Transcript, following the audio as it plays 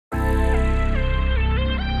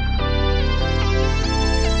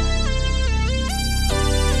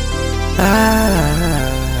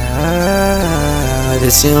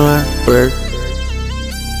missing a word.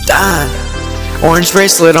 Done. Orange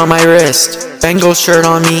bracelet on my wrist, Bengal shirt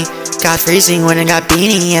on me. Got freezing when I got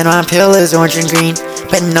beanie, and my pill is orange and green.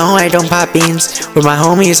 But no, I don't pop beans. With my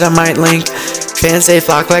homies I might link. Fans they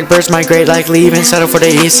flock like birds, migrate like leaving, settle for the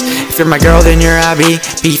east. If you're my girl then you're Abby.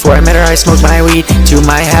 Before I met her I smoked my weed. To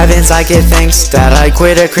my heavens I give thanks that I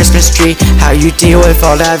quit a Christmas tree. How you deal with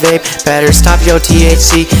all that vape? Better stop your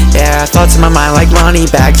THC. Yeah, thoughts in my mind like money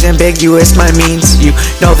bags, ambiguous my means. You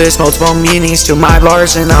know there's multiple meanings to my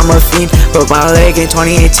bars and I'm a fiend. Broke my leg in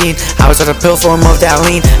 2018. I was on a pill form of that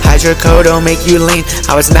lean. Hydrocodone make you lean.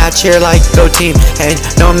 I was in that chair like go team. And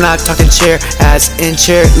no I'm not talking chair as in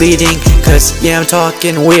chair leading. Cause yeah I'm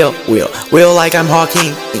talking wheel like I'm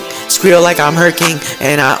hawking. Squeal like I'm her king.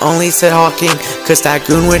 And I only said hawking cause that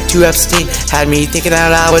goon went to Epstein. Had me thinking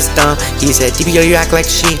that I was dumb. He said DPO you act like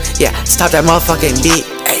Sheen. Yeah, stop that motherfucking beat.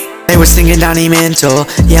 Ay. I was thinking Donnie mental.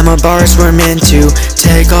 Yeah, my bars were meant to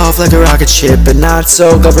take off like a rocket ship, but not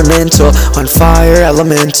so governmental. On fire,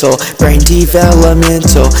 elemental, brain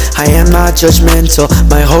developmental. I am not judgmental,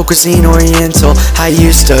 my whole cuisine oriental. I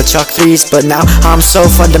used to chuck threes, but now I'm so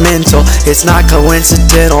fundamental. It's not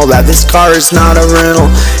coincidental that this car is not a rental.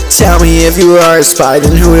 Tell me if you are a spy,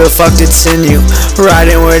 then who the fuck did send you?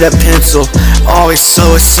 Writing with a pencil, always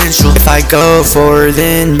so essential. If I go forward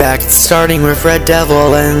then back, it's starting with Red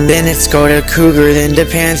Devil, and then it's go to Cougar, then to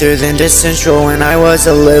Panther, then to Central. When I was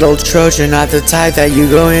a little Trojan, not the type that you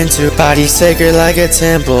go into. Body sacred like a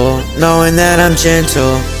temple, knowing that I'm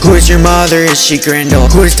gentle. Who is your mother? Is she Grendel?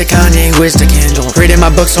 Who is the Kanye? Who is the candle? Reading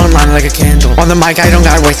my books online like a candle. On the mic I don't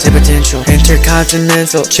got wasted potential.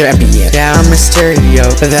 Intercontinental champion, yeah I'm Mysterio.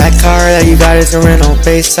 That car that you got is a rental.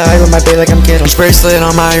 Bayside with my babe like I'm Kittle. Bracelet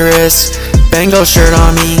on my wrist, Bengal shirt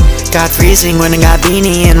on me. Got freezing when I got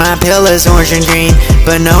beanie, and my pill is orange and green.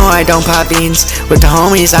 But no, I don't pop beans. With the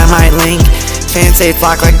homies I might link. Fans they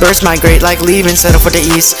flock like birds, migrate like leaving, settle for the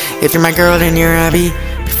east. If you're my girl then you're Abby.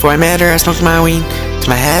 Before I met her I smoked my weed. To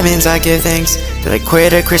my heavens I give thanks that I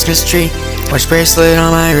quit a Christmas tree. Orange bracelet on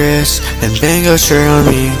my wrist, and Bengal shirt on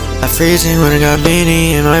me. Got freezing when I got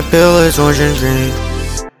beanie, and my pill is orange and green.